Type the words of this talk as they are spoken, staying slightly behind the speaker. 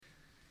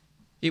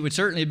It would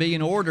certainly be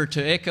in order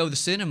to echo the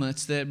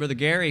sentiments that Brother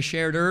Gary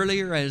shared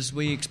earlier as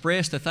we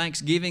expressed the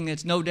thanksgiving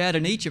that's no doubt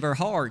in each of our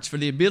hearts for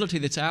the ability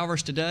that's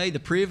ours today, the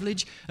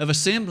privilege of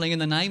assembling in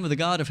the name of the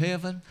God of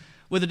heaven,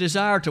 with a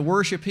desire to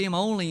worship Him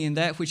only in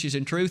that which is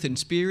in truth and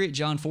spirit,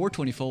 John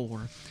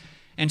 4:24.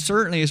 And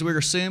certainly as we're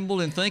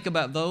assembled and think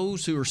about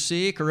those who are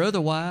sick or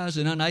otherwise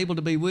and unable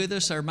to be with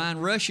us, our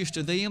mind rushes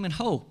to them in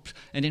hope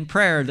and in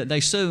prayer that they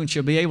soon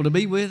shall be able to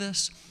be with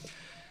us.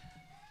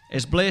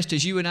 As blessed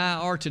as you and I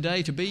are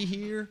today to be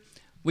here,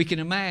 we can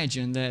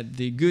imagine that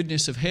the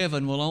goodness of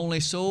heaven will only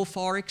so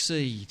far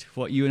exceed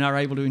what you and I are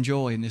able to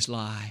enjoy in this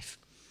life.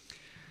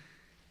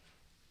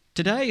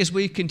 Today, as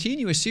we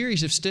continue a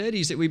series of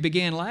studies that we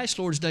began last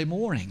Lord's Day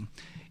morning,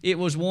 it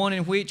was one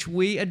in which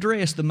we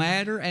addressed the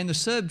matter and the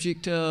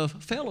subject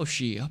of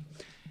fellowship.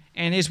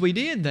 And as we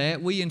did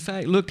that, we in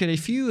fact looked at a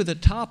few of the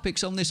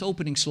topics on this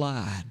opening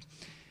slide.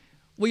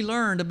 We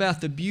learned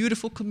about the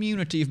beautiful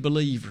community of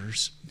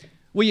believers.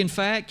 We, in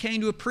fact, came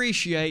to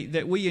appreciate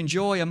that we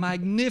enjoy a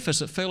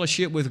magnificent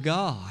fellowship with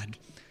God.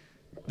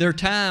 There are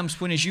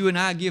times when, as you and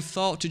I give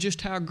thought to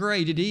just how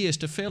great it is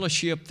to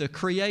fellowship the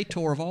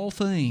Creator of all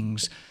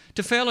things,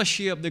 to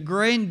fellowship the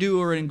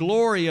grandeur and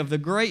glory of the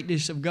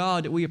greatness of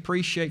God that we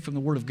appreciate from the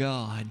Word of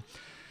God.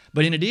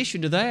 But in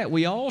addition to that,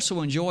 we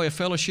also enjoy a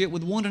fellowship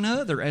with one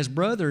another as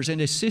brothers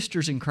and as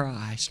sisters in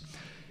Christ.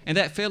 And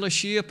that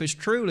fellowship is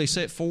truly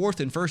set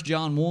forth in 1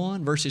 John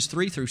 1, verses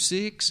 3 through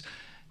 6.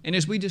 And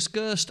as we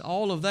discussed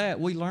all of that,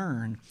 we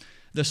learned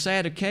the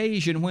sad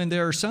occasion when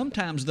there are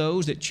sometimes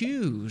those that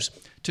choose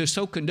to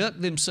so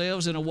conduct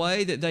themselves in a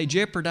way that they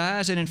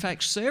jeopardize and in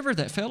fact sever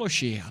that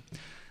fellowship.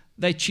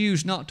 They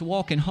choose not to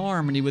walk in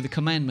harmony with the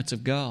commandments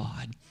of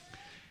God.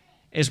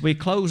 As we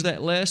closed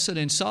that lesson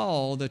and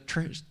saw the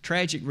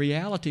tragic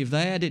reality of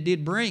that, it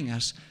did bring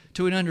us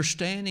to an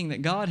understanding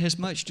that God has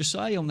much to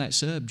say on that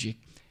subject.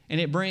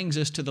 And it brings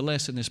us to the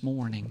lesson this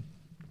morning.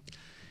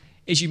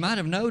 As you might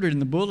have noted in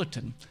the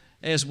bulletin,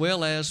 as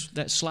well as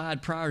that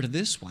slide prior to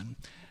this one,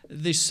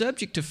 the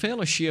subject of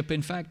fellowship,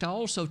 in fact,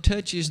 also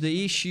touches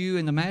the issue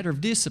in the matter of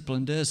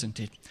discipline, doesn't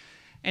it?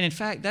 And in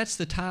fact, that's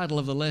the title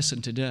of the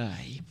lesson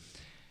today.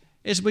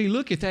 As we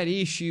look at that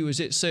issue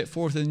as it's set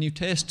forth in the New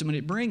Testament,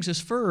 it brings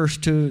us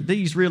first to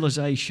these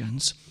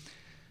realizations.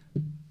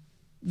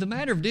 The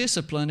matter of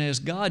discipline, as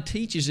God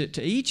teaches it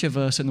to each of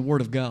us in the Word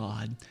of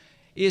God,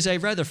 is a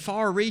rather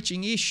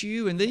far-reaching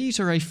issue, and these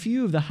are a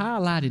few of the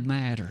highlighted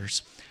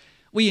matters.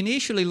 We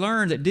initially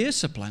learned that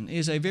discipline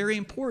is a very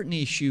important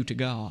issue to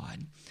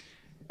God.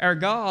 Our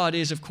God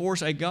is, of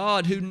course, a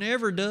God who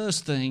never does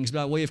things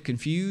by way of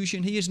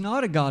confusion. He is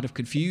not a God of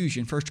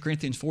confusion, 1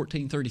 Corinthians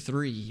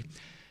 14:33.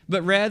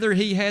 But rather,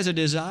 He has a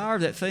desire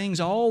that things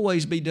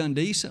always be done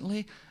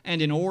decently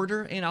and in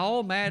order in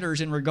all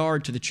matters in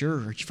regard to the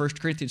church, 1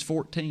 Corinthians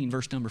 14,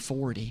 verse number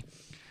 40.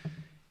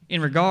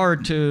 In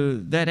regard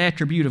to that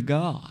attribute of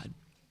God,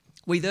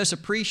 we thus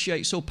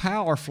appreciate so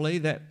powerfully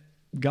that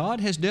God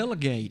has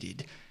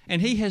delegated,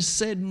 and He has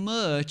said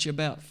much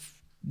about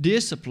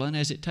discipline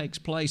as it takes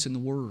place in the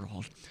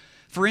world.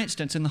 For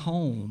instance, in the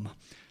home,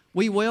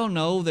 we well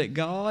know that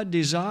God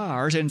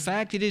desires, in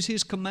fact, it is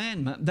His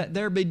commandment, that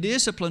there be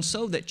discipline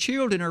so that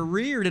children are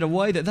reared in a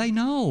way that they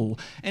know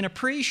and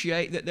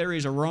appreciate that there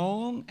is a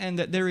wrong and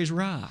that there is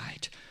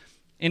right.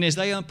 And as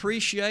they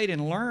appreciate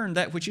and learn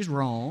that which is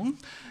wrong,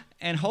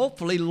 and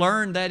hopefully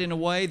learn that in a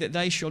way that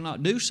they shall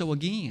not do so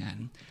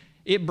again,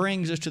 it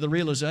brings us to the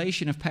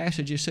realization of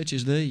passages such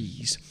as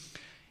these.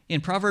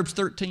 In Proverbs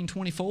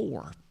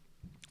 13:24,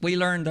 we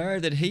learn there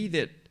that he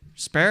that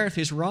spareth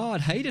his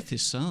rod hateth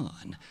his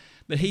son,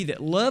 but he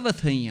that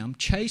loveth him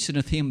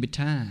chasteneth him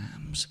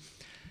betimes.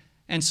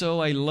 And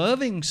so a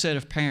loving set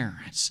of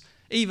parents,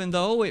 even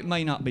though it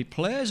may not be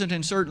pleasant,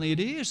 and certainly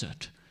it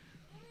isn't,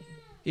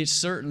 it's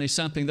certainly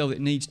something, though, that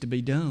needs to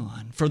be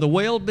done for the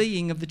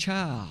well-being of the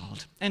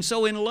child. And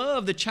so in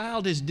love, the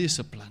child is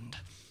disciplined.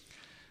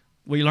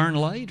 We learn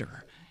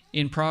later,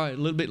 a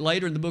little bit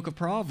later in the book of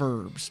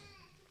Proverbs,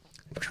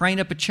 train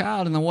up a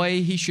child in the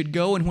way he should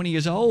go, and when he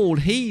is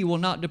old, he will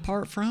not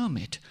depart from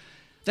it.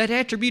 That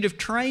attribute of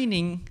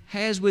training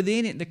has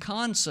within it the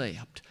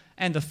concept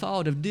and the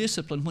thought of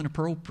discipline when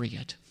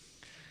appropriate.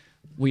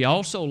 We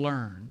also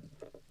learn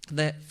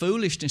that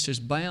foolishness is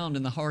bound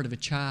in the heart of a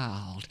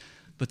child,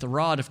 but the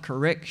rod of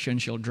correction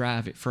shall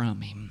drive it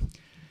from him.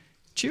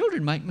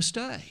 Children make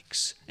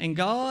mistakes, and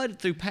God,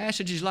 through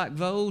passages like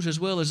those as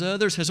well as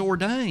others, has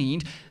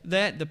ordained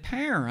that the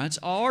parents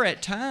are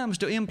at times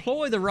to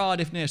employ the rod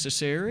if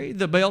necessary.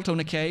 The belt on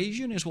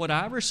occasion is what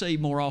I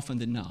receive more often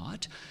than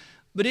not,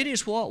 but it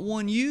is what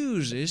one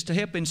uses to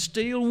help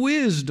instill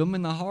wisdom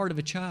in the heart of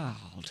a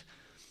child.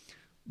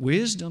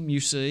 Wisdom,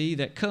 you see,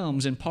 that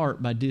comes in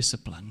part by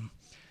discipline.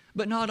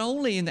 But not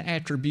only in the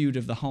attribute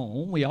of the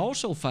home, we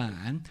also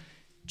find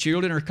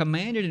children are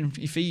commanded in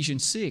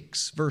Ephesians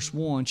 6, verse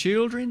 1,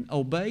 "Children,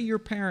 obey your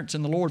parents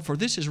in the Lord, for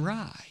this is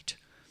right.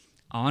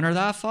 Honor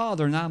thy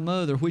father and thy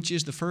mother, which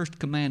is the first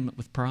commandment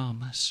with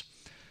promise."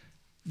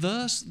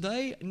 Thus,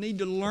 they need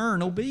to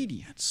learn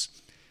obedience.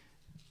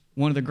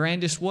 One of the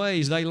grandest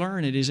ways they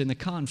learn it is in the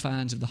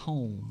confines of the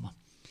home.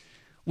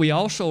 We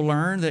also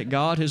learn that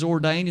God has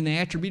ordained in the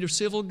attribute of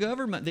civil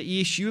government the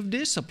issue of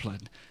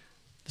discipline.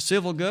 The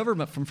civil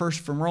government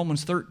from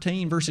Romans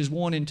 13, verses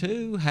 1 and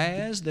 2,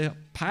 has the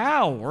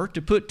power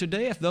to put to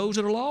death those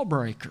that are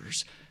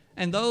lawbreakers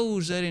and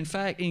those that, in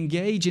fact,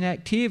 engage in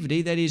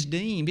activity that is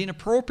deemed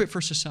inappropriate for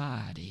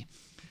society.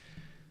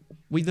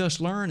 We thus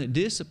learn that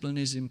discipline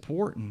is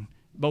important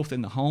both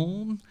in the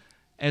home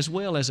as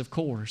well as, of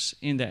course,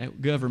 in the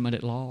government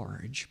at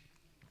large.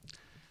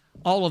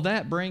 All of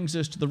that brings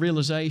us to the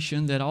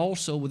realization that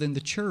also within the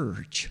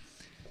church,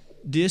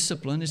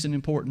 discipline is an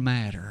important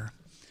matter.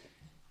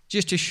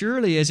 Just as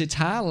surely as it's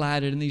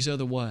highlighted in these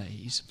other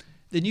ways,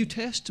 the New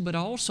Testament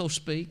also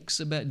speaks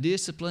about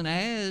discipline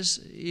as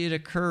it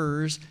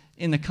occurs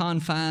in the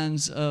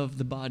confines of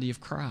the body of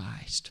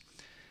Christ.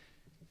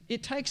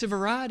 It takes a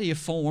variety of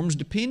forms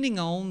depending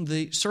on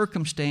the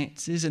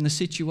circumstances and the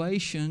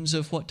situations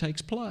of what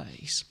takes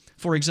place.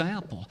 For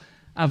example,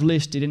 I've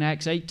listed in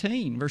Acts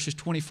 18, verses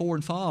 24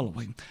 and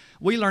following.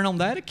 We learn on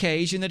that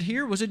occasion that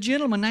here was a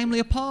gentleman, namely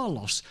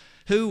Apollos,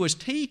 who was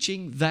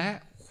teaching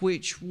that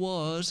which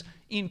was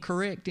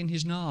incorrect in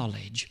his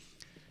knowledge.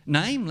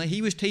 Namely,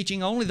 he was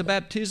teaching only the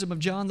baptism of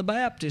John the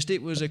Baptist.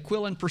 It was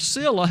Aquila and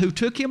Priscilla who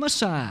took him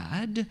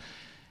aside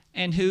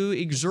and who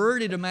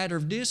exerted a matter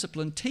of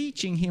discipline,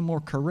 teaching him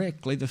more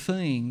correctly the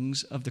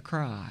things of the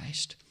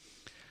Christ.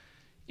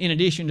 In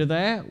addition to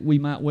that, we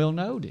might well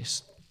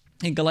notice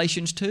in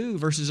Galatians 2,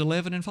 verses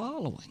 11 and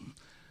following,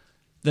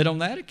 that on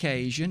that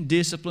occasion,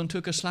 discipline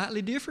took a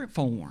slightly different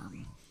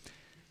form.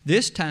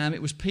 This time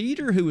it was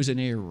Peter who was in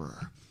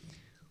error.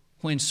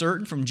 When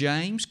certain from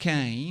James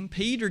came,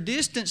 Peter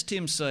distanced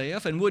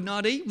himself and would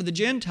not eat with the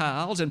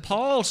Gentiles, and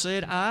Paul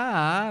said,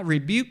 I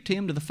rebuked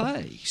him to the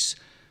face,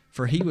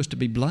 for he was to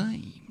be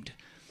blamed.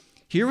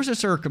 Here was a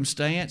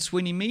circumstance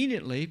when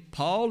immediately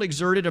Paul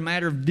exerted a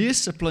matter of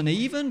discipline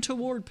even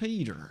toward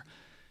Peter,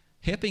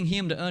 helping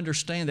him to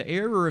understand the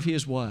error of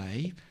his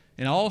way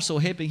and also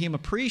helping him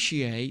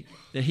appreciate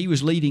that he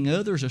was leading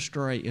others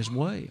astray as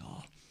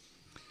well.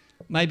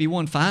 Maybe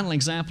one final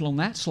example on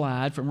that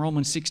slide from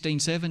Romans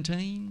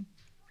 16:17.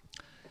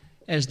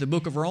 As the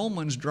book of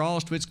Romans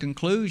draws to its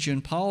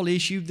conclusion, Paul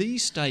issued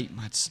these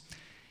statements.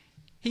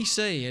 He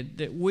said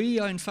that we,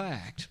 in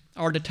fact,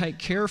 are to take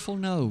careful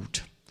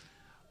note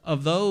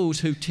of those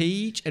who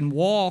teach and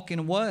walk in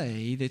a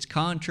way that's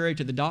contrary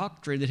to the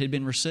doctrine that had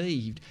been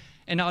received.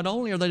 And not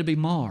only are they to be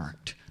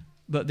marked,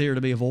 but they're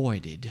to be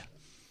avoided.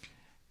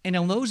 And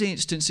on those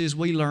instances,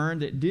 we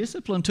learned that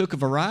discipline took a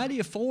variety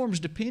of forms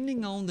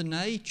depending on the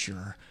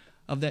nature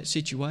of that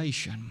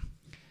situation.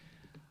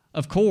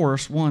 Of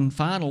course, one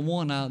final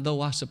one,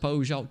 though I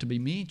suppose ought to be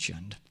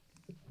mentioned.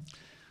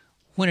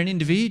 When an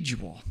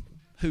individual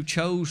who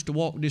chose to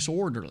walk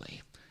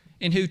disorderly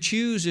and who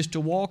chooses to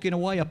walk in a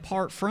way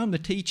apart from the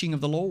teaching of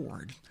the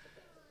Lord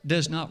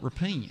does not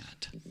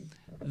repent,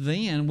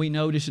 then we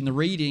notice in the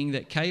reading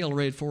that Cale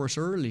read for us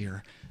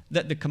earlier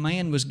that the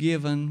command was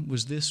given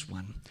was this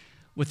one: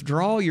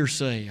 withdraw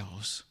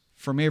yourselves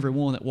from every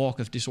one that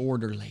walketh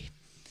disorderly.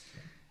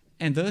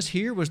 And thus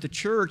here was the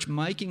church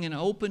making an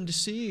open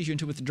decision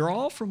to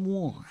withdraw from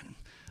one,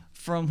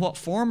 from what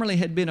formerly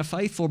had been a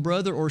faithful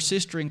brother or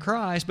sister in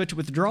Christ, but to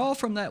withdraw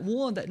from that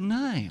one that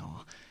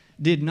now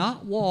did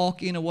not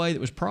walk in a way that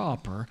was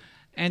proper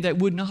and that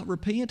would not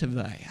repent of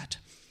that.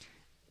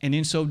 And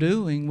in so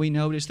doing, we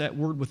notice that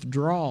word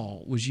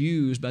withdraw was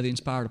used by the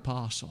inspired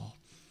apostle.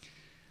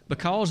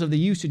 Because of the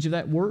usage of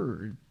that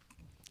word,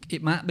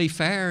 it might be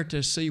fair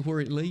to see where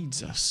it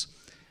leads us.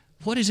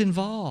 What is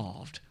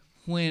involved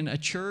when a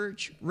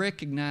church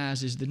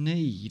recognizes the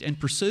need and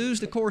pursues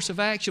the course of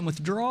action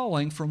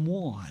withdrawing from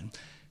one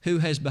who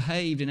has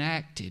behaved and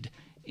acted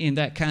in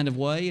that kind of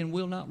way and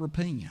will not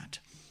repent?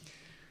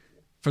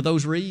 For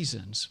those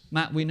reasons,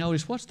 might we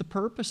notice what's the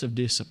purpose of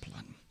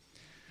discipline?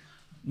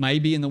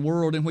 Maybe in the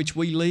world in which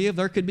we live,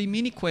 there could be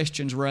many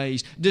questions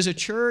raised. Does a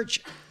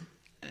church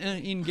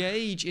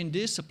engage in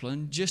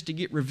discipline just to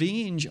get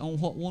revenge on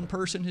what one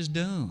person has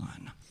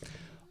done?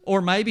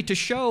 Or maybe to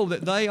show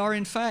that they are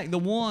in fact the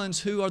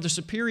ones who are the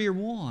superior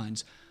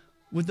ones?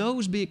 Would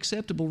those be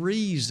acceptable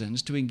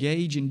reasons to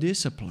engage in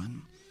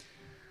discipline?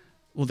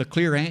 Well, the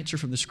clear answer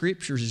from the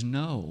Scriptures is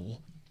no.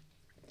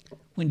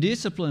 When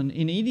discipline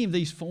in any of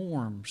these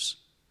forms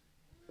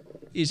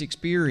is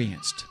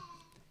experienced,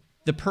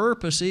 the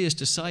purpose is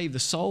to save the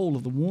soul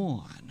of the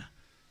one,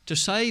 to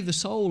save the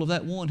soul of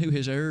that one who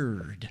has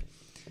erred.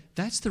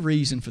 That's the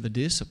reason for the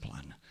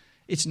discipline.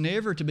 It's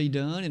never to be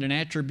done in an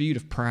attribute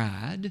of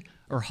pride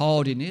or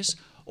haughtiness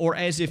or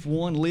as if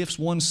one lifts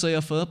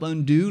oneself up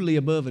unduly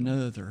above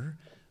another,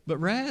 but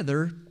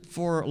rather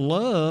for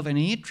love and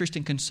interest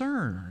and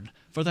concern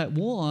for that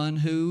one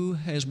who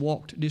has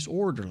walked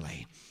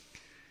disorderly.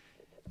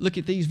 Look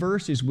at these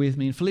verses with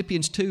me in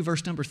Philippians 2,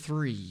 verse number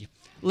 3.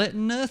 Let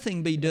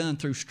nothing be done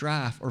through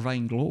strife or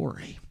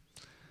vainglory.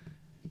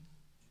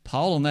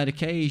 Paul on that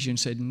occasion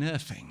said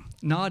nothing.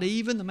 Not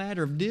even the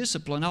matter of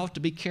discipline ought to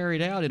be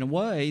carried out in a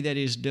way that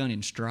is done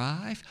in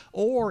strife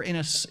or in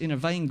a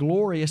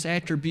vainglorious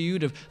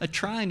attribute of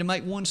trying to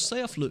make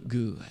oneself look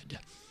good.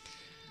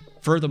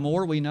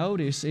 Furthermore, we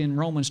notice in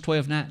Romans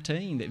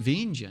 12:19 that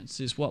vengeance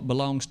is what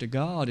belongs to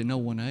God and no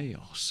one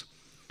else.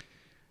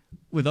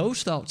 With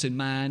those thoughts in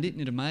mind, isn't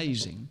it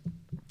amazing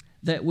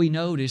that we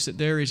notice that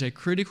there is a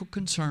critical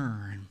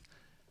concern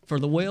for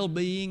the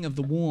well-being of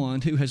the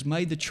one who has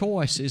made the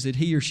choices that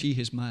he or she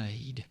has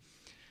made?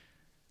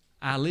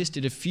 I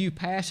listed a few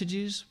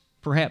passages,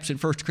 perhaps in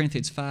 1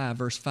 Corinthians 5,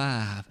 verse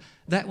 5.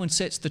 That one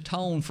sets the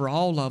tone for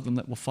all of them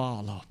that will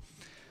follow.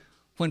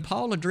 When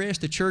Paul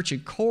addressed the church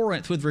in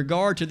Corinth with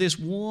regard to this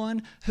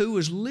one who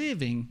was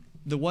living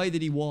the way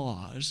that he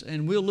was,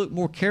 and we'll look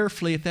more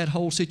carefully at that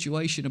whole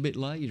situation a bit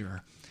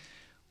later,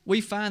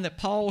 we find that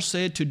Paul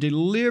said to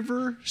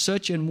deliver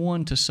such an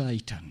one to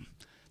Satan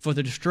for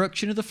the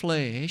destruction of the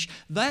flesh,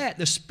 that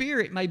the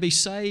spirit may be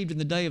saved in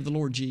the day of the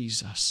Lord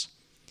Jesus.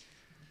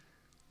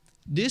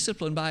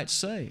 Discipline by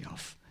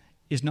itself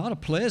is not a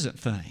pleasant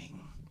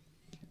thing,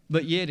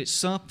 but yet it's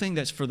something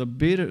that's for the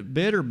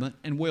betterment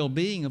and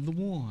well-being of the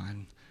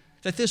one,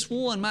 that this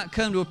one might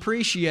come to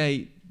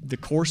appreciate the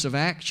course of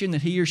action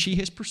that he or she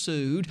has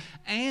pursued,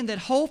 and that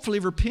hopefully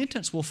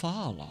repentance will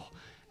follow,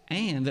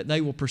 and that they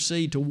will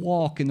proceed to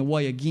walk in the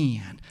way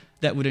again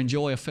that would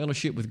enjoy a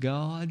fellowship with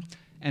God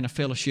and a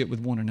fellowship with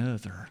one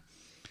another.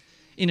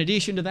 In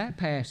addition to that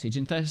passage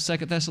in 2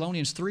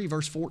 Thessalonians 3,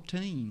 verse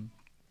 14,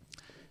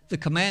 the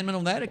commandment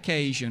on that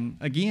occasion,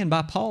 again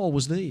by Paul,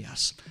 was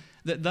this,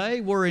 that they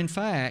were in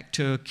fact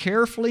to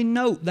carefully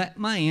note that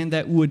man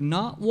that would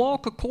not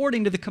walk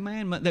according to the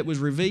commandment that was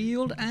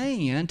revealed,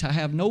 and to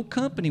have no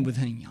company with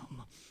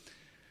him.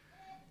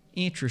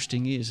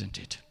 Interesting, isn't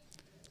it?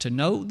 To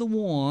note the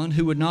one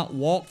who would not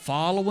walk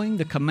following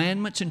the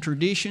commandments and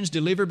traditions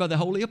delivered by the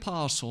holy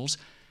apostles,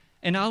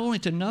 and not only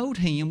to note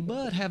him,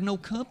 but have no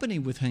company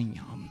with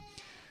him.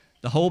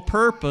 The whole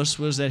purpose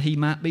was that he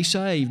might be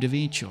saved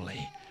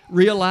eventually,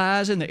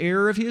 realizing the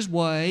error of his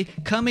way,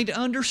 coming to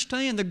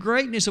understand the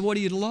greatness of what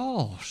he had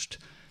lost,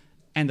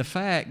 and the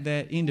fact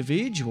that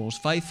individuals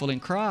faithful in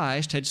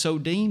Christ had so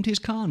deemed his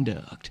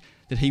conduct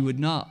that he would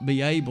not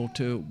be able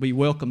to be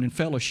welcomed in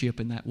fellowship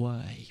in that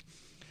way.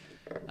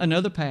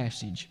 Another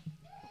passage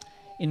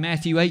in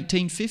Matthew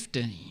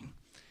 18:15,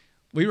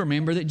 we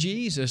remember that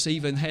Jesus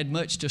even had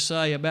much to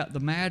say about the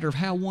matter of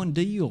how one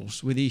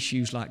deals with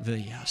issues like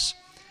this.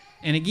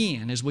 And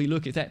again, as we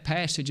look at that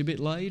passage a bit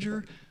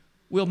later,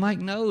 we'll make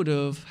note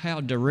of how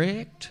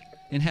direct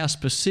and how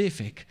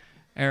specific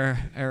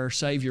our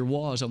Savior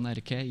was on that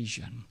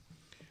occasion.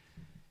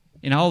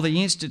 In all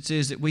the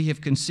instances that we have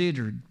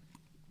considered,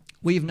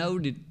 we have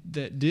noted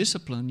that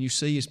discipline, you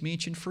see, is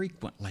mentioned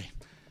frequently.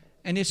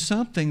 And it's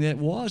something that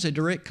was a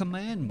direct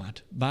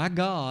commandment by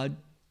God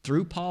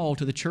through Paul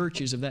to the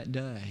churches of that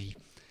day.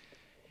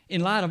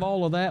 In light of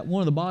all of that,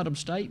 one of the bottom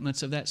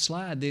statements of that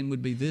slide then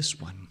would be this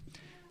one,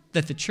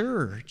 that the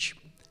church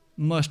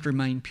must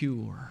remain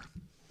pure.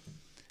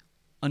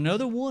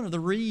 Another one of the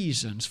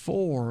reasons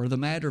for the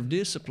matter of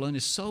discipline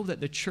is so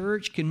that the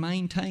church can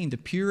maintain the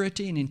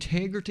purity and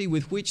integrity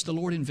with which the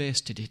Lord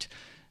invested it,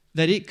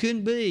 that it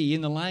couldn't be,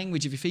 in the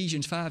language of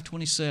Ephesians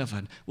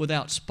 5:27,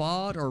 without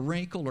spot or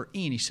wrinkle or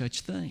any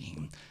such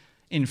thing.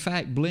 In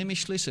fact,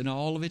 blemishless in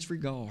all of its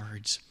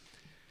regards.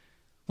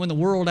 When the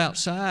world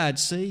outside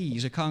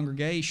sees a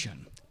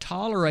congregation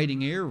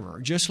tolerating error,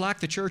 just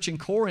like the church in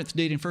Corinth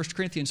did in 1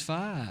 Corinthians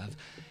 5,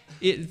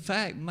 it in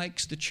fact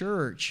makes the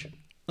church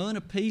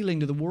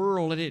unappealing to the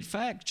world, and it in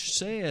fact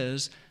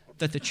says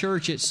that the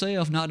church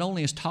itself not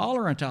only is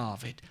tolerant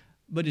of it,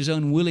 but is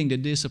unwilling to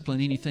discipline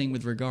anything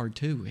with regard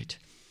to it.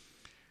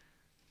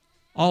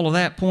 All of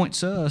that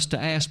points us to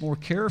ask more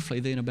carefully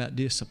then about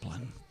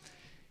discipline.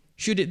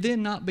 Should it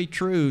then not be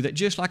true that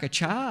just like a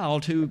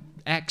child who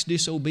acts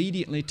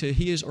disobediently to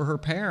his or her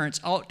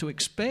parents ought to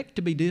expect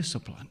to be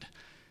disciplined,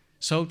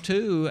 so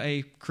too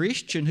a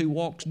Christian who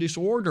walks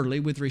disorderly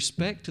with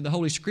respect to the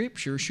Holy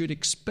Scripture should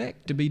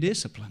expect to be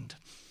disciplined?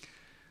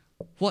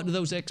 What do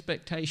those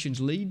expectations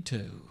lead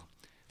to?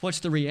 What's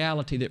the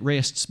reality that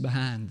rests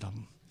behind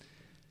them?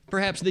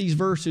 Perhaps these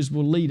verses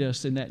will lead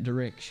us in that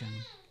direction.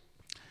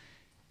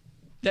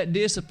 That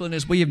discipline,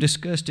 as we have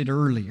discussed it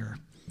earlier,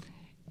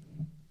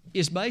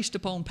 is based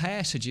upon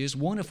passages,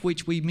 one of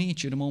which we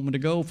mentioned a moment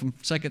ago from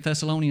 2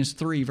 Thessalonians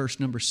 3, verse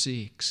number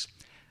 6.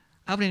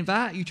 I would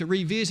invite you to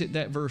revisit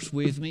that verse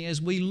with me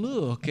as we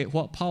look at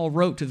what Paul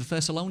wrote to the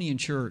Thessalonian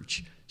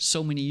church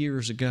so many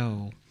years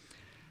ago.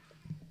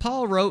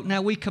 Paul wrote,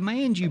 "Now we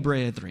command you,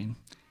 brethren,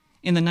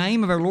 in the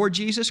name of our Lord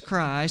Jesus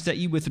Christ, that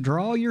you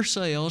withdraw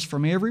yourselves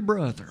from every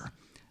brother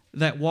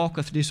that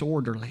walketh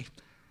disorderly,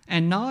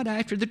 and not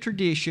after the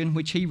tradition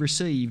which he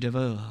received of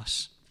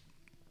us."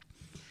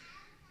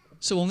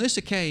 So on this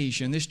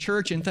occasion, this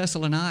church in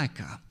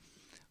Thessalonica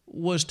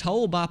was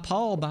told by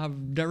Paul by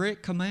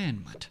direct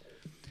commandment,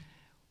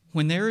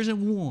 when there is a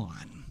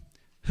one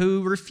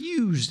who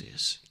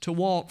refuses to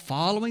walk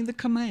following the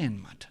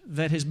commandment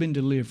that has been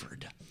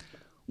delivered,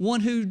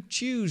 one who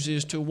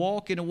chooses to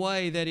walk in a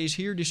way that is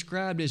here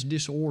described as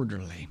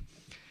disorderly.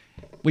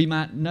 We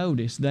might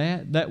notice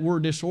that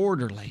word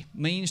disorderly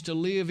means to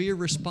live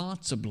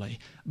irresponsibly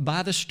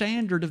by the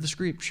standard of the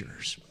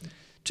Scriptures,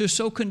 to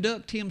so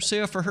conduct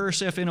himself or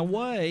herself in a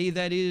way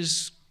that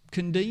is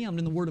condemned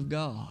in the Word of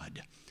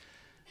God.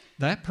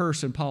 That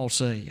person, Paul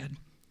said,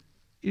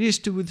 it is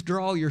to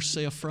withdraw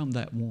yourself from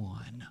that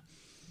one.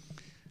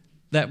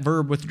 That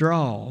verb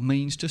withdraw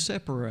means to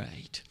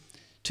separate,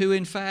 to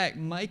in fact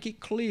make it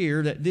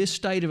clear that this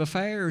state of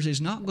affairs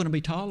is not going to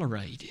be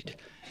tolerated,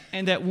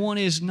 and that one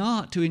is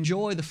not to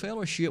enjoy the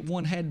fellowship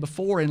one had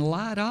before in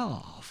light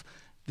of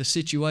the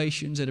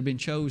situations that have been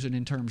chosen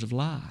in terms of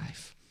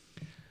life.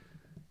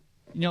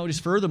 Notice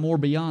furthermore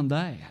beyond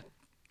that,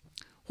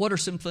 what are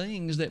some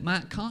things that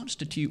might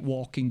constitute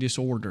walking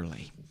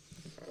disorderly?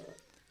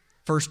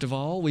 First of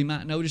all, we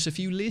might notice a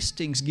few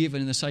listings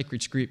given in the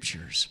sacred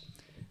Scriptures.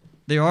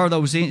 There are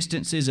those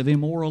instances of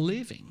immoral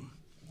living.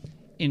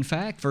 In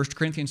fact, 1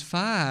 Corinthians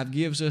 5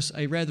 gives us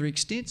a rather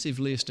extensive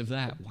list of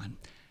that one.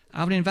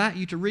 I would invite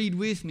you to read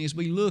with me as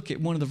we look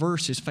at one of the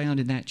verses found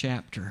in that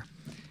chapter.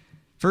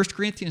 1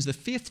 Corinthians, the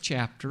 5th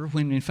chapter,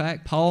 when in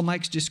fact Paul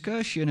makes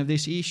discussion of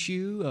this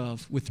issue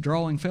of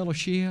withdrawing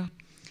fellowship.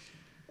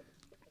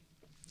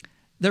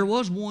 There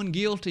was one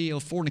guilty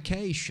of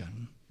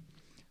fornication,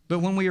 but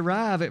when we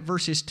arrive at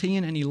verses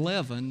 10 and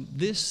 11,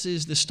 this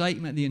is the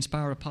statement the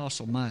inspired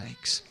apostle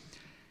makes.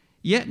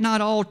 Yet not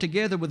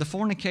altogether with the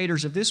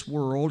fornicators of this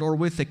world, or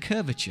with the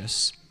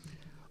covetous,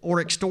 or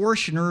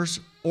extortioners,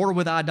 or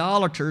with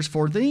idolaters,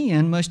 for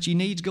then must ye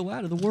needs go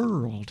out of the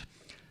world.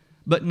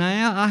 But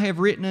now I have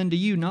written unto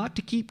you not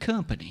to keep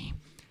company.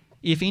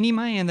 If any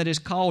man that is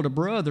called a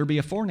brother be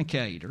a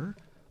fornicator,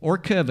 or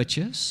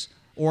covetous,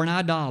 or an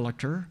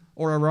idolater,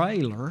 or a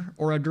railer,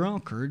 or a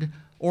drunkard,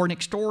 or an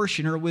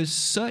extortioner, with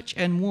such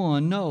an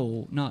one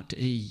know not to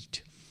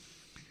eat.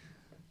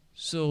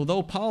 So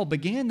though Paul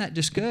began that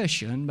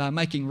discussion by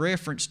making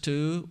reference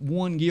to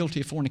one guilty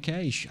of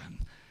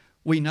fornication,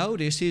 we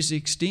notice his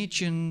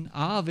extension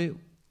of it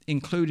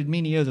included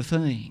many other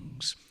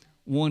things.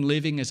 One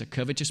living as a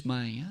covetous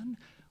man,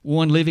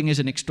 one living as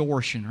an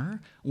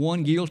extortioner,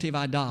 one guilty of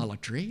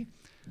idolatry.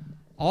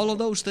 All of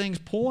those things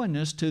point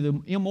us to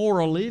the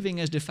immoral living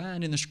as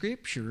defined in the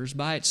Scriptures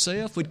by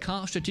itself would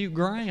constitute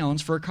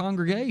grounds for a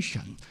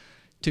congregation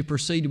to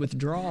proceed to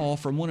withdraw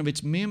from one of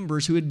its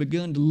members who had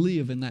begun to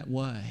live in that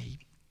way.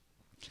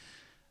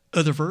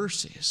 Other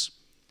verses.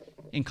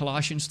 In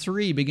Colossians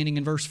 3, beginning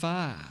in verse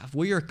 5,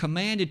 we are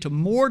commanded to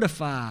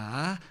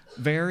mortify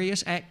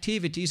various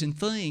activities and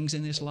things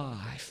in this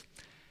life.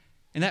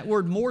 And that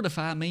word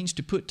mortify means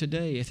to put to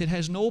death. It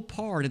has no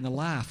part in the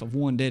life of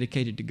one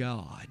dedicated to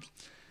God.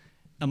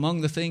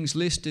 Among the things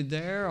listed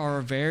there are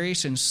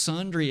various and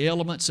sundry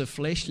elements of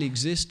fleshly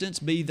existence,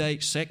 be they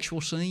sexual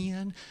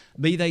sin,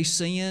 be they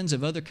sins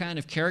of other kind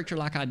of character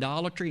like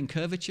idolatry and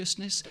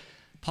covetousness.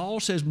 Paul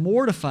says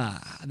mortify,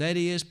 that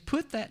is,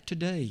 put that to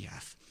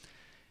death.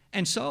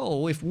 And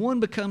so, if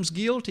one becomes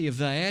guilty of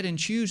that and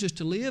chooses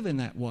to live in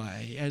that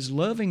way, as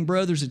loving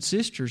brothers and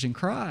sisters in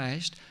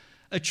Christ,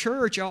 a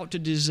church ought to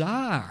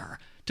desire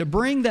to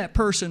bring that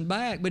person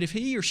back, but if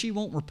he or she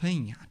won't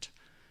repent,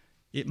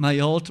 it may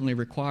ultimately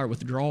require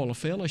withdrawal of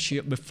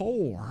fellowship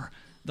before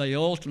they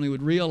ultimately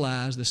would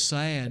realize the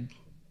sad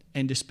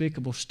and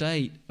despicable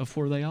state of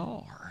where they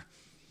are.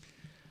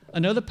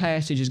 Another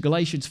passage is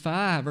Galatians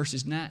 5,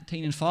 verses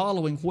 19 and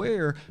following,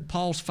 where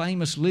Paul's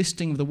famous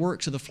listing of the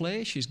works of the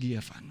flesh is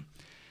given.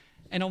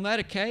 And on that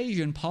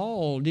occasion,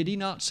 Paul, did he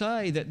not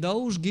say that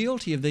those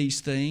guilty of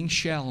these things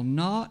shall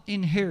not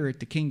inherit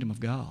the kingdom of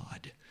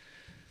God?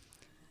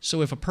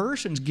 So if a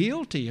person's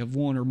guilty of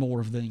one or more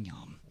of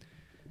them,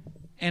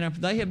 and if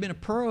they have been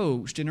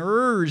approached and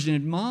urged and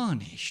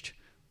admonished,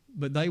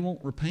 but they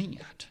won't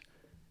repent,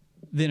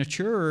 then a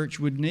church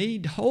would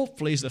need,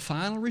 hopefully, as the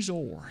final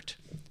resort,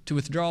 to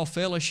withdraw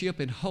fellowship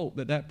and hope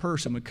that that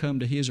person would come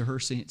to his or her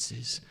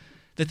senses,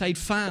 that they'd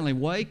finally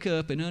wake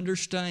up and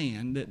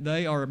understand that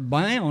they are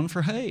bound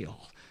for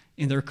hell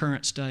in their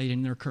current state,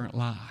 in their current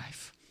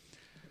life.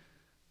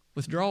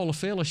 Withdrawal of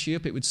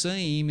fellowship, it would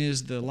seem,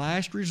 is the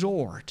last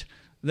resort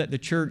that the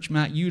church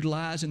might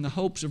utilize in the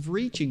hopes of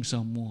reaching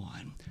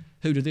someone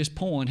who to this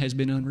point has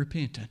been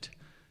unrepentant,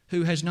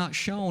 who has not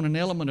shown an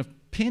element of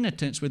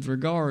penitence with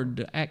regard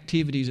to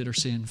activities that are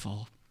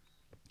sinful.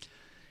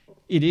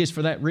 It is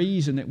for that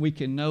reason that we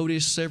can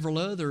notice several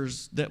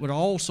others that would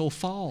also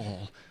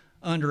fall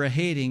under a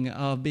heading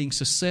of being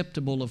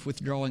susceptible of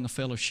withdrawing a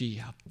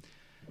fellowship.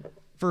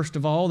 First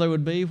of all, there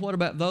would be, what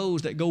about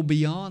those that go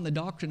beyond the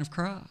doctrine of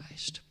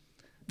Christ?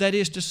 That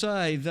is to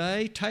say,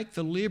 they take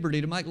the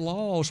liberty to make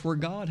laws where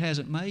God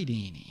hasn't made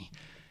any.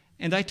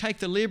 And they take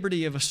the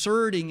liberty of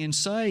asserting and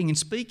saying and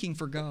speaking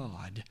for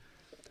God.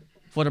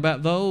 What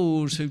about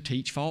those who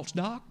teach false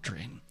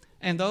doctrine?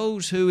 And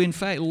those who, in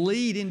fact,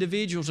 lead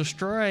individuals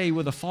astray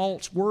with a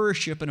false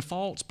worship and a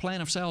false plan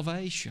of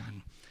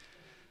salvation?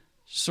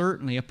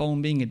 Certainly,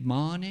 upon being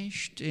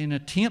admonished and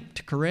attempt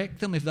to correct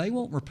them, if they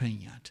won't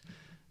repent,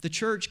 the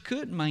church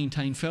could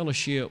maintain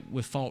fellowship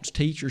with false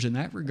teachers in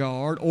that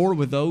regard, or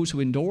with those who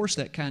endorse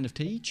that kind of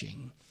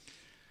teaching.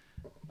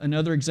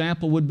 Another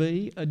example would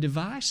be a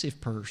divisive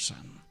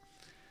person.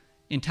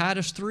 In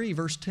Titus 3,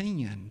 verse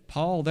 10,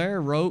 Paul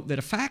there wrote that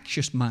a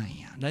factious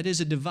man, that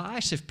is a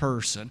divisive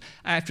person,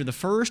 after the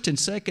first and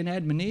second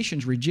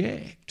admonitions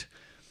reject.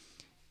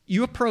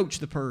 You approach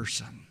the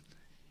person.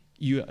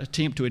 You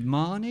attempt to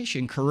admonish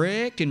and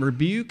correct and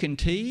rebuke and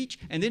teach,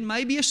 and then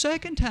maybe a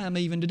second time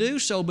even to do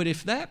so. But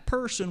if that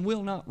person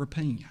will not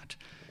repent,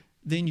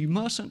 then you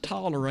mustn't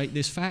tolerate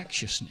this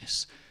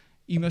factiousness.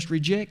 You must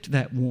reject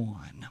that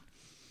one.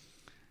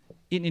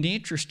 Isn't it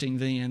interesting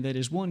then that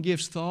as one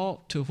gives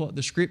thought to what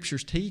the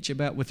Scriptures teach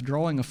about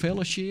withdrawing a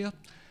fellowship,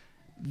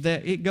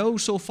 that it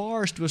goes so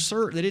far as to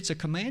assert that it's a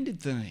commanded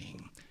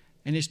thing,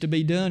 and it's to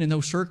be done in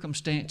those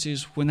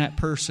circumstances when that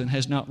person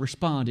has not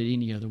responded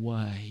any other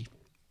way.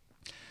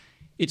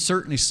 It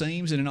certainly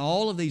seems that in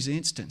all of these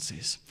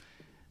instances,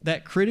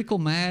 that critical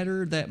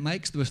matter that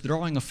makes the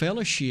withdrawing of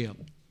fellowship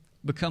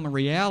become a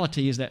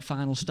reality is that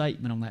final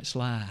statement on that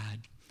slide.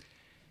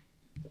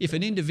 If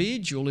an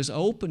individual is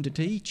open to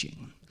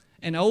teaching,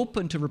 and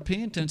open to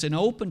repentance, and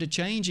open to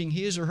changing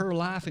his or her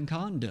life and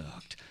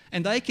conduct,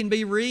 and they can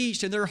be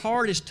reached, and their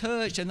heart is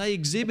touched, and they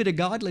exhibit a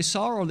godly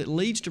sorrow that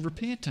leads to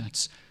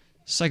repentance,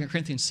 2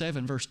 Corinthians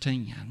 7, verse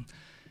 10,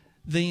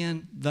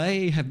 then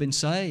they have been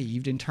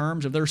saved in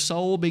terms of their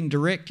soul being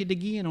directed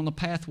again on the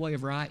pathway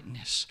of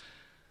rightness.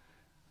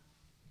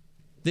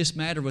 This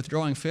matter of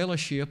withdrawing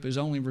fellowship is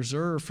only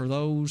reserved for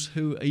those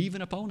who,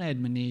 even upon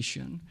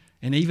admonition,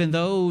 and even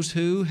those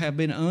who have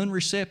been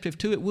unreceptive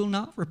to it, will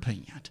not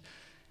repent.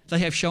 They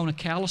have shown a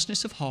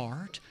callousness of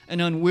heart, an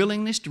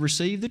unwillingness to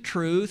receive the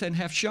truth, and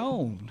have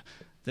shown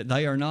that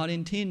they are not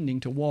intending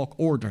to walk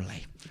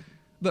orderly,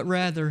 but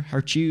rather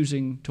are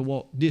choosing to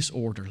walk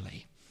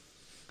disorderly.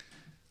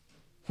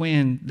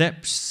 When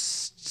that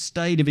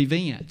state of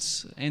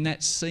events and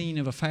that scene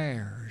of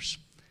affairs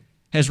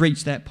has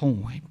reached that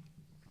point,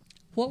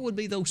 what would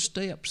be those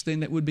steps then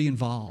that would be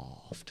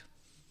involved?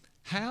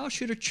 How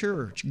should a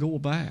church go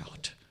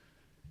about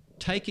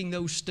taking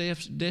those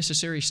steps,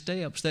 necessary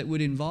steps that would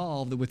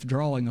involve the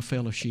withdrawing of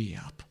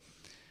fellowship?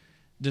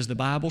 Does the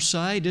Bible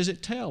say, does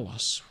it tell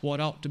us what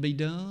ought to be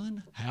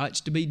done, how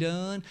it's to be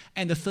done,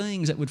 and the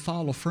things that would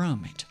follow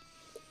from it?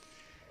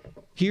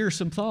 Here are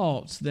some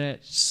thoughts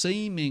that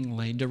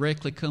seemingly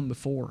directly come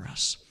before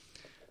us.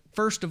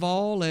 First of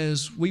all,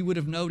 as we would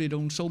have noted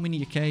on so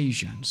many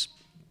occasions,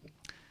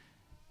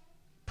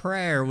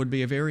 prayer would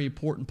be a very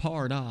important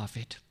part of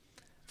it.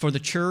 For the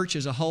church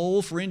as a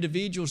whole, for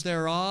individuals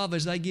thereof,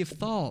 as they give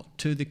thought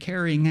to the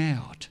carrying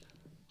out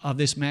of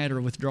this matter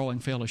of withdrawing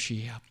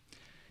fellowship.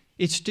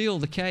 It's still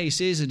the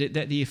case, isn't it,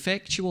 that the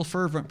effectual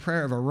fervent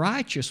prayer of a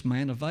righteous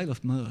man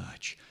availeth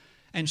much.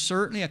 And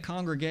certainly a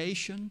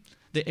congregation,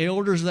 the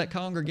elders of that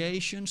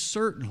congregation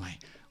certainly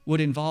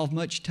would involve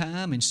much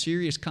time in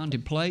serious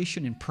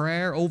contemplation and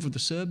prayer over the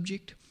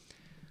subject.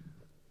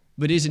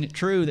 But isn't it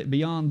true that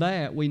beyond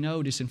that we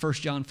notice in 1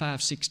 John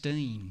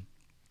 5:16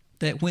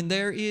 that when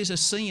there is a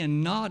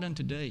sin not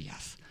unto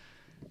death,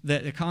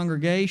 that the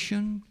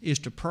congregation is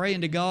to pray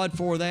unto God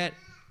for that,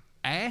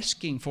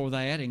 asking for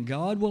that, and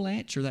God will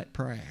answer that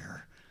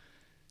prayer.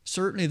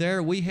 Certainly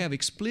there we have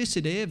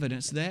explicit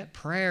evidence that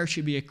prayer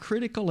should be a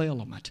critical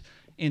element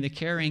in the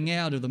carrying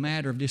out of the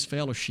matter of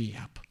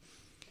disfellowship.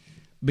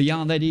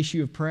 Beyond that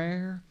issue of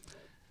prayer,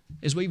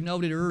 as we've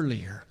noted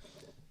earlier,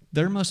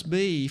 there must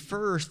be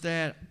first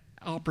that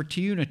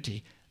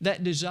opportunity,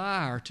 that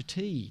desire to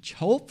teach.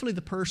 Hopefully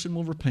the person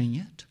will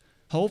repent.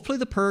 Hopefully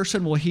the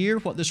person will hear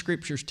what the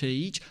Scriptures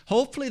teach.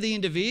 Hopefully the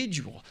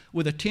individual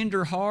with a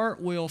tender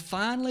heart will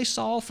finally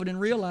soften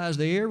and realize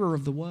the error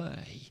of the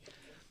way.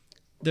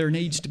 There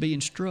needs to be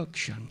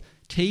instruction,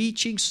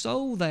 teaching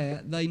so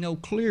that they know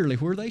clearly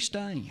where they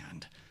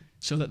stand,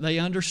 so that they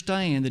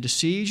understand the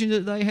decision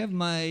that they have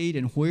made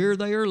and where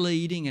they are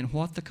leading and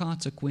what the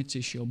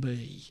consequences shall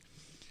be.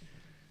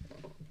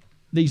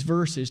 These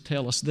verses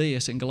tell us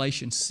this in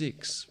Galatians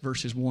 6,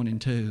 verses 1 and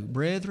 2.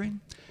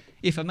 Brethren,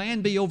 if a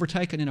man be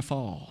overtaken in a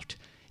fault,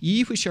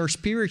 ye which are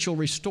spiritual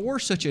restore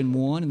such an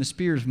one in the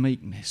spirit of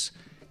meekness,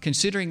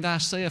 considering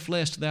thyself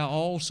lest thou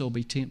also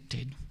be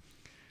tempted.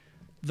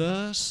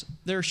 Thus,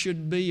 there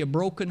should be a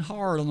broken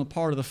heart on the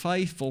part of the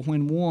faithful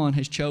when one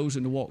has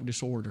chosen to walk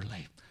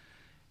disorderly.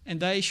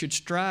 And they should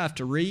strive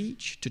to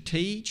reach, to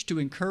teach, to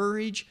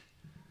encourage.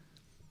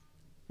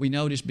 We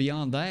notice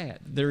beyond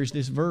that, there is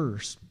this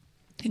verse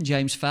in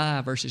James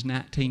 5, verses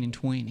 19 and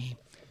 20.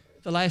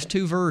 The last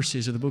two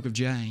verses of the book of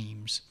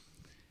James.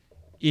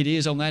 It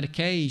is on that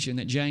occasion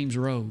that James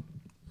wrote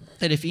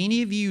that if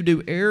any of you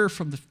do err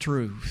from the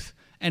truth,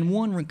 and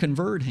one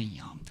convert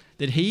him,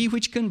 that he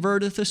which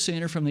converteth a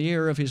sinner from the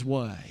error of his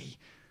way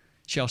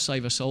shall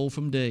save a soul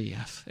from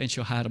death, and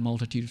shall hide a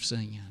multitude of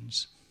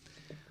sins.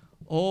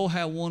 Oh,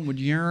 how one would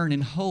yearn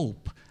and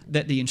hope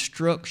that the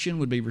instruction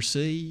would be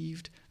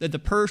received, that the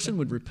person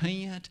would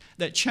repent,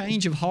 that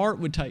change of heart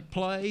would take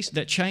place,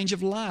 that change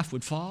of life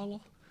would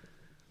follow.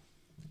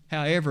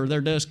 However,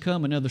 there does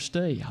come another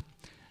step.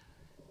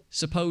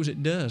 Suppose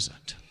it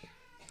doesn't.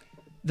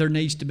 There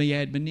needs to be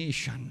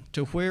admonition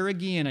to where,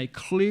 again, a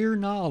clear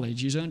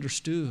knowledge is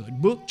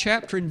understood. Book,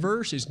 chapter, and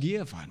verse is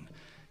given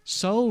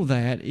so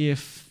that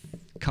if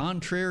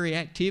contrary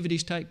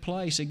activities take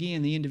place,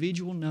 again, the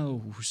individual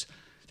knows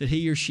that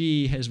he or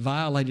she has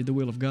violated the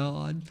will of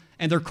God,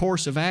 and their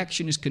course of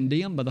action is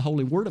condemned by the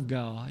holy Word of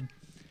God.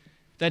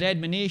 That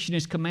admonition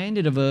is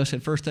commanded of us in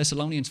 1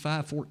 Thessalonians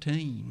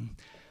 5:14,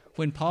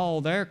 when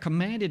Paul there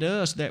commanded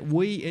us that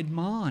we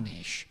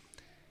admonish.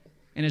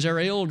 And as our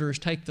elders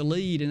take the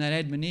lead in that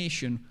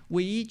admonition,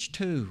 we each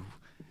too,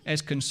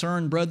 as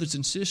concerned brothers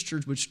and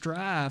sisters, would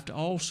strive to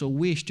also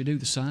wish to do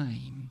the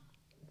same.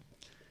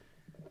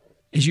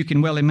 As you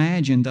can well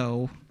imagine,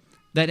 though,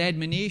 that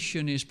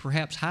admonition is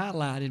perhaps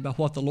highlighted by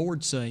what the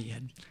Lord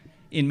said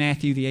in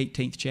Matthew the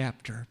 18th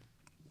chapter.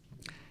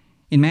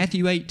 In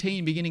Matthew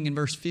 18, beginning in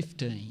verse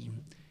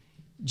 15,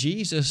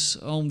 Jesus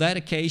on that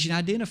occasion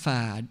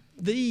identified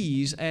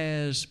these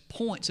as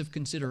points of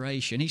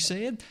consideration. He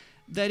said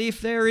that if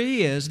there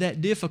is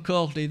that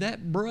difficulty,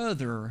 that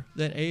brother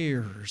that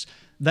errs,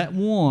 that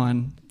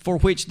one for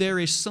which there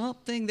is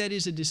something that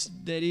is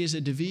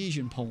a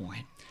division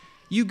point,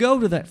 you go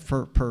to that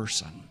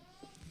person.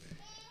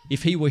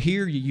 If he will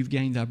hear you, you've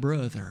gained thy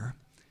brother.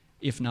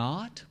 If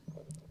not,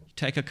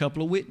 take a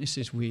couple of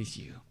witnesses with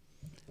you.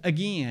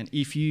 Again,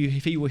 if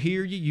he will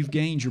hear you, you've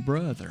gained your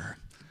brother.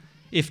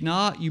 If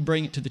not, you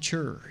bring it to the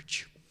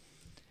church.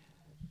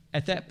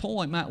 At that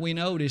point, might we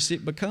notice,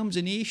 it becomes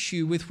an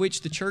issue with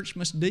which the church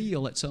must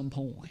deal at some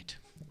point.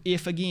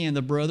 If, again,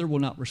 the brother will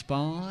not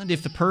respond,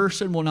 if the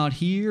person will not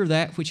hear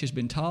that which has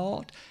been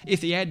taught, if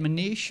the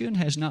admonition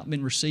has not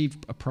been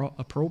received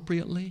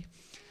appropriately.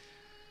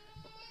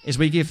 As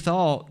we give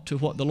thought to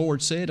what the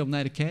Lord said on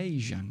that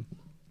occasion,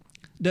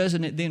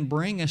 doesn't it then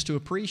bring us to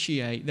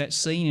appreciate that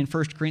scene in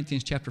 1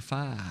 Corinthians chapter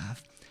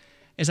 5?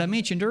 As I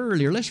mentioned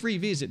earlier, let's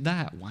revisit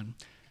that one,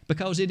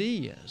 because it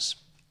is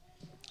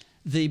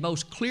the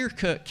most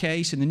clear-cut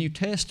case in the New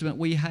Testament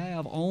we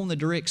have on the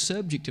direct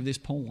subject of this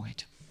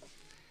point.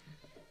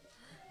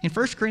 In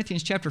 1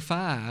 Corinthians chapter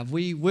 5,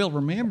 we will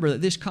remember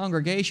that this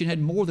congregation had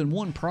more than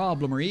one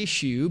problem or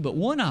issue, but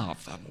one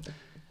of them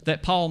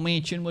that Paul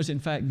mentioned was in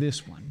fact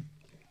this one.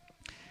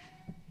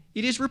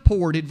 It is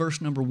reported, verse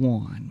number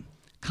 1,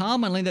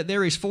 commonly that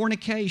there is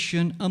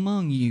fornication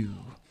among you,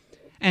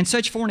 and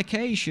such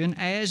fornication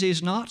as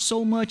is not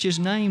so much as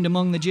named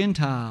among the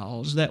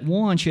Gentiles, that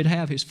one should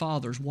have his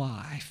father's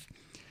wife.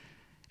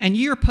 And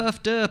ye are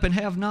puffed up, and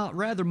have not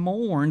rather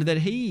mourned that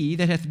he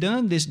that hath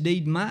done this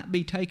deed might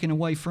be taken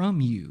away from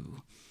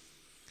you.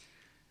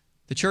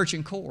 The church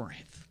in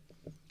Corinth,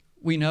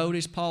 we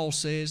notice Paul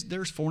says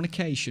there's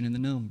fornication in the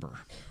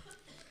number.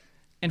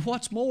 And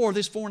what's more,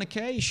 this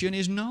fornication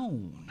is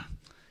known.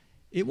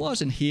 It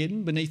wasn't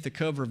hidden beneath the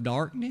cover of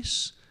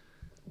darkness.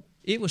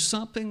 It was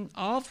something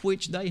of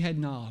which they had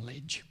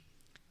knowledge.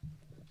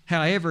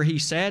 However, he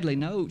sadly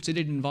notes that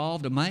it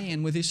involved a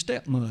man with his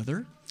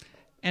stepmother.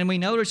 And we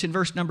notice in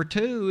verse number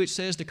 2, it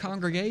says the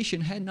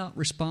congregation had not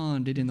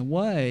responded in the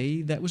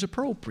way that was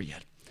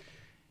appropriate.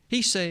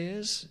 He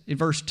says in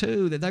verse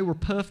 2 that they were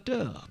puffed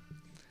up.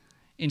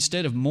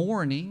 Instead of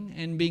mourning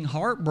and being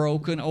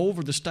heartbroken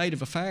over the state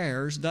of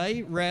affairs,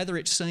 they rather,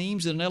 it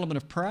seems, in an element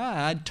of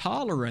pride,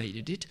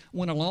 tolerated it,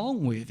 went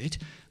along with it,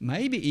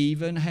 maybe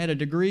even had a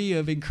degree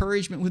of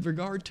encouragement with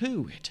regard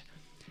to it.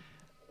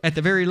 At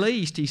the very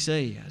least, he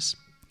says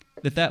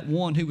that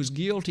one who was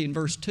guilty in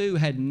verse 2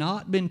 had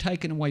not been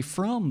taken away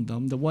from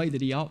them the way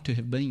that he ought to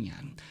have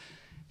been.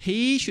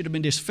 He should have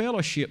been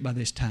disfellowshipped by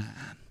this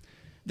time.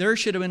 There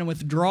should have been a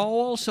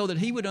withdrawal so that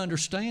he would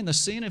understand the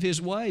sin of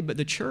his way, but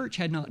the church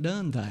had not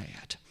done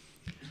that.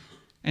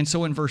 And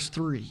so in verse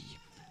 3,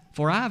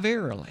 for I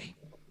verily,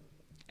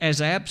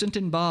 as absent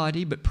in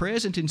body, but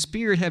present in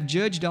spirit, have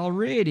judged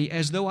already,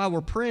 as though I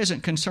were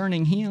present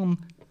concerning him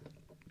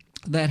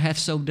that hath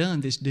so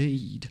done this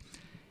deed.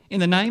 In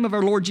the name of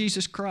our Lord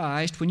Jesus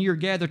Christ, when ye are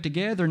gathered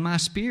together in my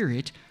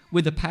spirit,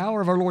 with the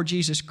power of our Lord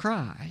Jesus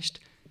Christ,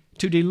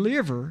 to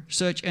deliver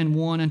such an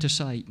one unto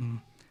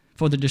Satan,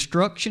 for the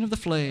destruction of the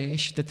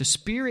flesh, that the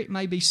spirit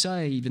may be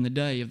saved in the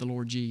day of the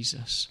Lord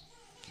Jesus.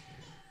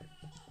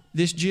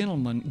 This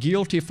gentleman,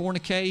 guilty of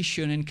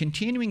fornication and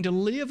continuing to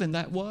live in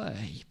that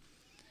way,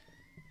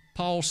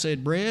 Paul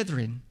said,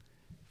 brethren,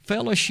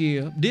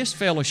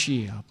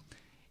 disfellowship,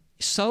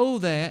 so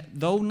that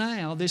though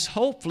now this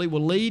hopefully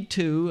will lead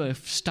to a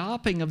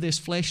stopping of this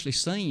fleshly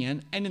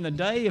sin, and in the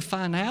day of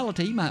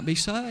finality he might be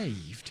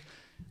saved.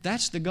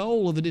 That's the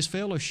goal of the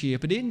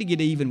disfellowship. It isn't to get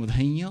even with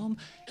him.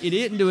 It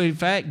isn't to, in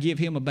fact, give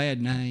him a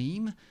bad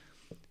name.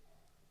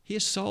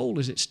 His soul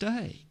is at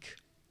stake.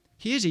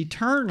 His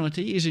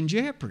eternity is in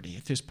jeopardy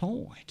at this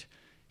point.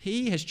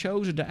 He has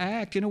chosen to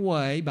act in a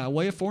way, by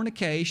way of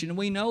fornication, and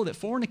we know that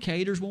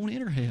fornicators won't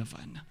enter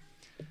heaven.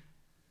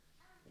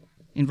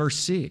 In verse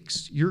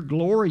 6, your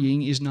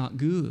glorying is not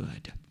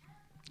good.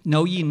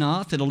 Know ye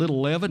not that a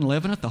little leaven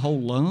leaveneth the whole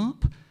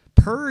lump?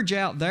 Purge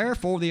out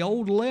therefore the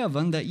old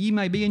leaven, that ye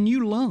may be a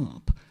new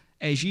lump,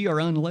 as ye are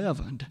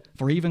unleavened.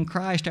 For even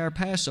Christ our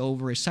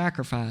Passover is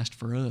sacrificed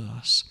for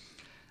us.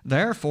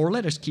 Therefore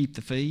let us keep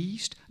the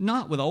feast,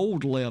 not with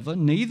old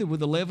leaven, neither with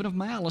the leaven of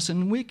malice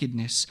and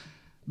wickedness,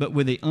 but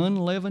with the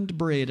unleavened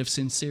bread of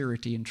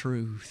sincerity and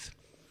truth.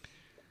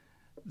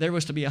 There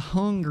was to be a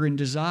hunger and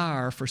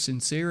desire for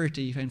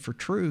sincerity and for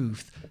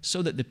truth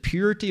so that the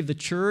purity of the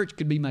church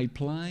could be made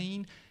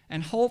plain,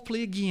 and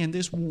hopefully again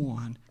this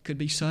one could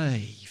be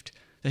saved,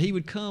 that he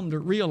would come to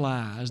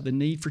realize the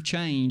need for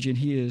change in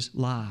his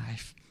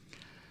life.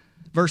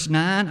 Verse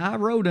 9, I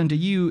wrote unto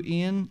you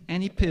in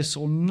an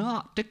epistle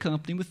not to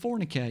company with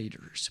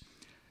fornicators,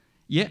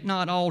 yet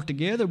not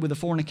altogether with the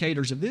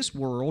fornicators of this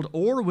world,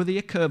 or with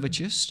the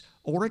covetous,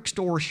 or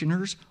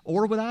extortioners,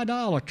 or with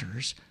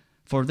idolaters,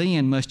 for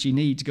then must ye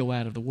needs go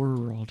out of the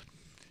world.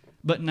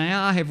 But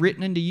now I have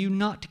written unto you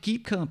not to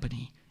keep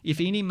company,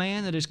 if any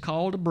man that is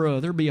called a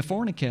brother be a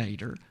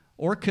fornicator,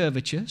 or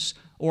covetous,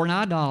 or an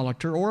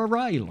idolater, or a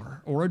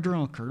railer, or a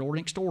drunkard, or an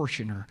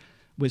extortioner,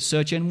 with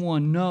such an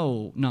one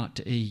know not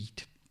to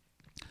eat.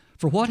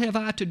 For what have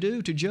I to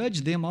do to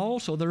judge them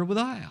also that are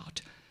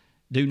without?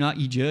 Do not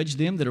ye judge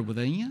them that are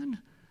within?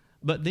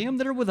 But them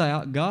that are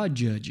without God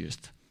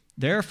judgeth.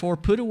 Therefore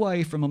put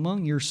away from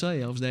among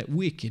yourselves that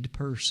wicked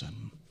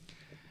person.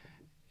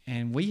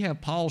 And we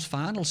have Paul's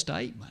final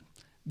statement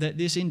that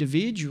this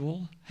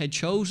individual had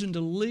chosen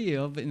to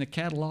live in the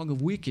catalog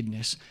of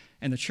wickedness,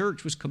 and the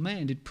church was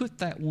commanded, put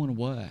that one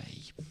away.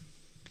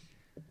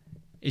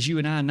 As you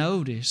and I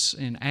notice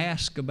and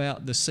ask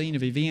about the scene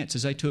of events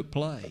as they took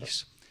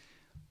place,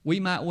 we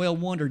might well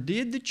wonder,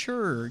 did the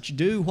church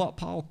do what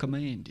Paul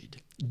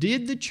commanded?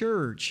 Did the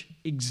church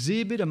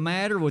exhibit a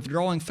matter of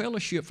withdrawing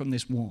fellowship from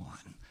this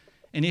one?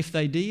 And if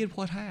they did,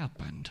 what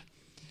happened?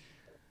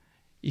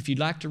 If you'd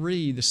like to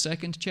read the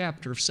 2nd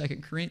chapter of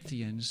 2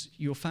 Corinthians,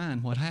 you'll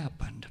find what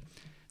happened.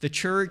 The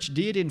church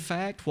did, in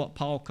fact, what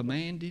Paul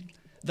commanded.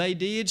 They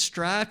did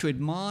strive to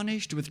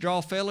admonish, to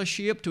withdraw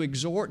fellowship, to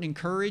exhort and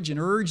encourage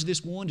and urge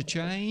this one to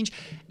change.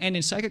 And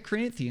in 2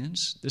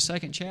 Corinthians, the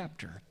 2nd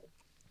chapter,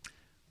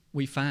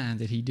 we find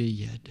that he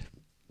did.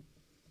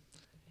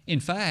 In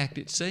fact,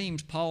 it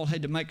seems Paul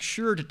had to make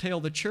sure to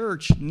tell the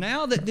church,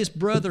 now that this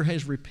brother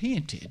has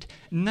repented,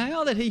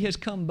 now that he has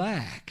come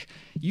back,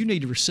 you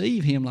need to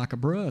receive him like a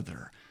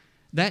brother.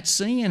 That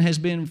sin has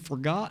been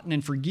forgotten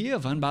and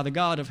forgiven by the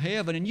God of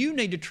heaven, and you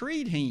need to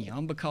treat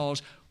him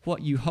because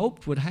what you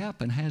hoped would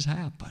happen has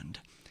happened.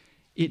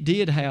 It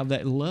did have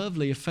that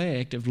lovely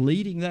effect of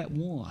leading that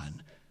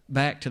one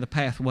back to the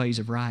pathways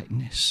of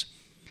rightness.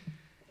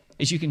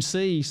 As you can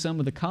see, some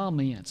of the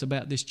comments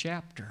about this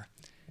chapter,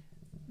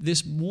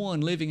 this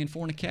one living in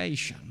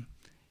fornication,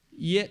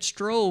 yet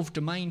strove to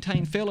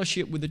maintain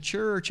fellowship with the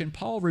church, and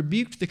Paul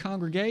rebuked the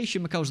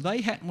congregation because they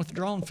hadn't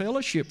withdrawn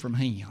fellowship from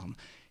him.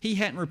 He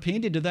hadn't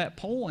repented to that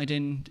point,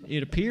 and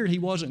it appeared he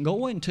wasn't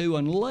going to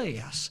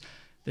unless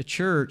the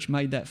church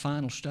made that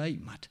final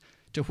statement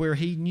to where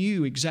he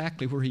knew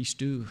exactly where he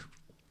stood.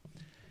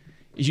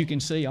 As you can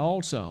see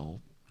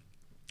also,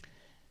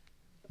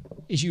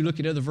 as you look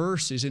at other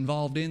verses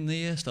involved in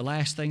this, the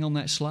last thing on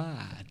that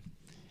slide,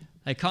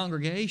 a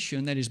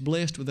congregation that is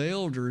blessed with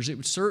elders,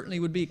 it certainly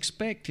would be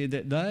expected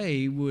that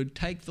they would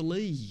take the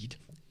lead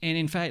and,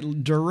 in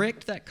fact,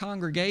 direct that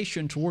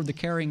congregation toward the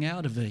carrying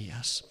out of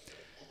this.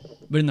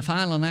 But in the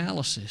final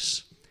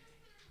analysis,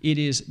 it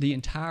is the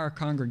entire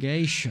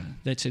congregation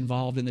that's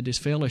involved in the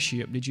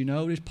disfellowship. Did you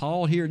notice?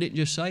 Paul here didn't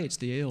just say it's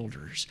the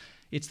elders.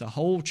 It's the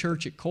whole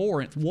church at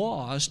Corinth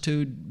was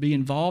to be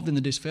involved in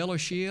the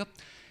disfellowship.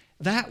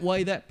 That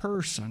way that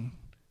person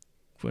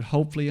would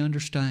hopefully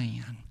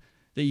understand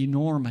the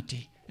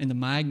enormity and the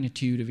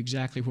magnitude of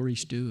exactly where he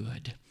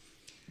stood.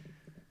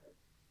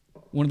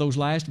 One of those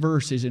last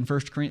verses in 1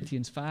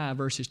 Corinthians 5,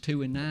 verses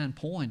 2 and 9,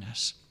 point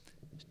us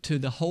to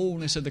the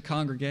wholeness of the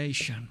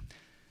congregation,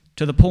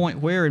 to the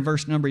point where in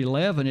verse number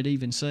 11 it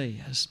even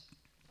says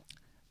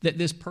that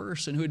this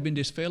person who had been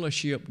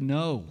disfellowshipped,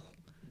 no,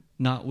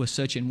 not with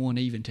such an one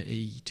even to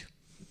eat.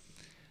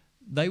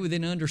 They would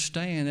then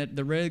understand that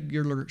the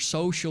regular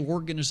social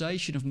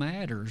organization of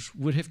matters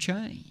would have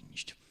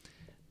changed,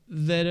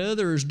 that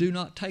others do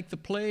not take the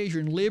pleasure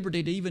and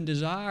liberty to even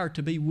desire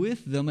to be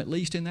with them, at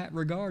least in that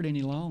regard,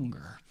 any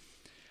longer.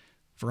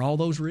 For all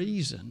those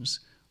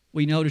reasons,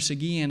 we notice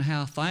again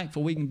how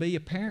thankful we can be.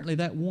 Apparently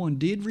that one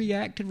did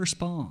react and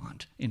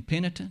respond in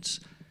penitence,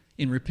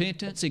 in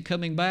repentance, in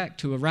coming back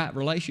to a right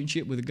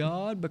relationship with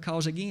God,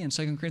 because again,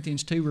 2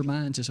 Corinthians 2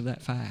 reminds us of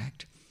that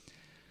fact.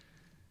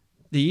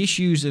 The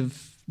issues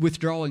of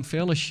withdrawing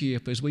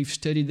fellowship, as we've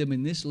studied them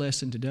in this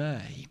lesson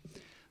today,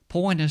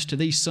 point us to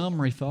these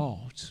summary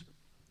thoughts.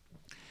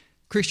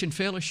 Christian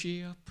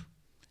fellowship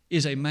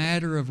is a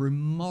matter of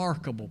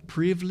remarkable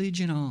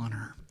privilege and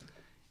honor.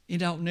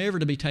 It ought never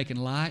to be taken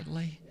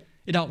lightly.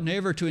 It ought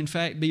never to, in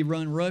fact, be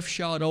run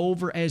roughshod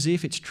over as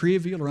if it's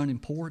trivial or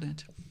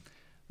unimportant.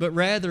 But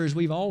rather, as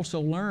we've also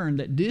learned,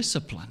 that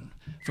discipline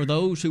for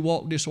those who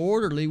walk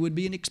disorderly would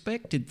be an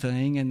expected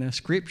thing, and the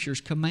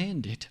Scriptures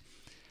command it.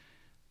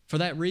 For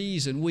that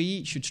reason, we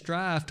each should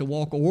strive to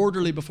walk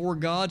orderly before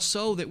God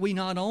so that we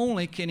not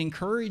only can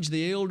encourage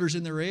the elders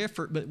in their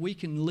effort, but we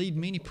can lead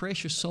many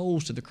precious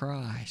souls to the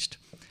Christ.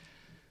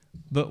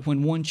 But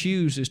when one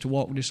chooses to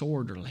walk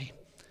disorderly,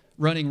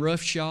 running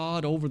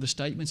roughshod over the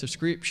statements of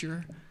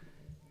Scripture,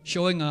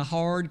 showing a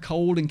hard,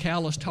 cold, and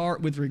calloused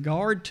heart with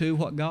regard to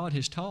what God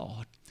has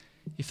taught,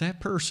 if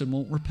that person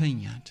won't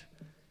repent,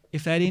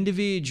 if that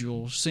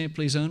individual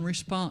simply is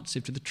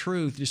unresponsive to the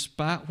truth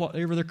despite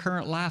whatever their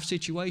current life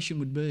situation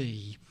would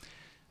be,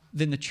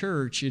 then the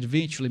church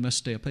eventually must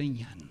step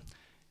in.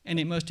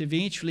 And it must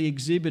eventually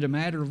exhibit a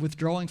matter of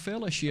withdrawing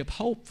fellowship,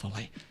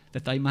 hopefully,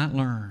 that they might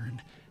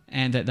learn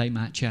and that they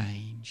might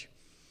change.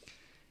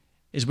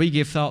 As we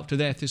give thought to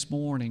that this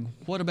morning,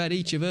 what about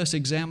each of us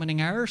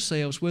examining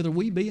ourselves whether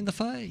we be in the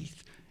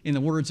faith? In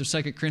the words of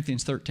 2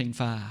 Corinthians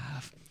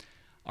 13:5,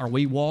 are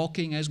we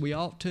walking as we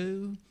ought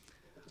to?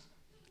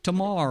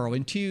 Tomorrow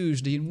and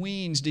Tuesday and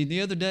Wednesday and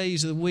the other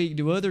days of the week,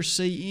 do others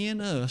see in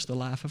us the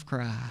life of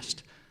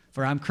Christ?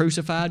 For I'm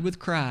crucified with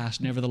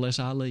Christ, nevertheless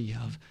I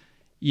live.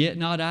 Yet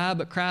not I,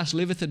 but Christ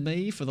liveth in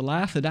me. For the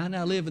life that I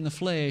now live in the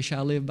flesh,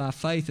 I live by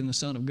faith in the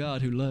Son of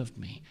God who loved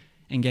me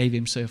and gave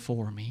Himself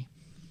for me.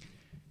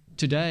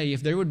 Today,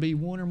 if there would be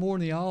one or more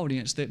in the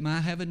audience that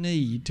might have a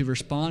need to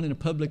respond in a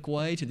public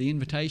way to the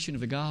invitation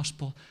of the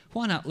gospel,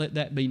 why not let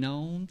that be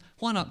known?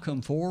 Why not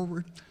come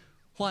forward?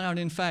 Why not,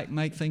 in fact,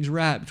 make things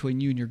right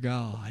between you and your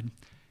God?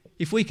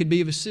 If we could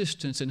be of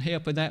assistance and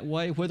help in that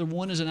way, whether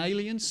one is an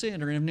alien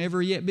sinner and have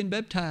never yet been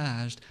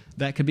baptized,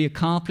 that could be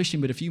accomplished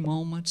in but a few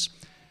moments.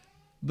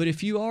 But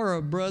if you are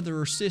a brother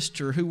or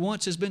sister who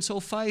once has been so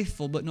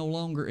faithful but no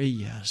longer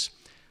is,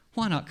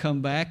 why not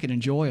come back and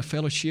enjoy a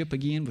fellowship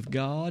again with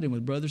God and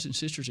with brothers and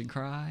sisters in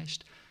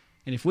Christ?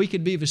 And if we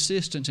could be of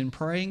assistance in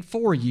praying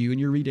for you in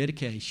your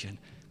rededication,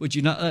 would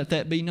you not let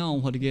that be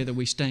known while together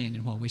we stand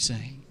and while we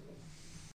sing?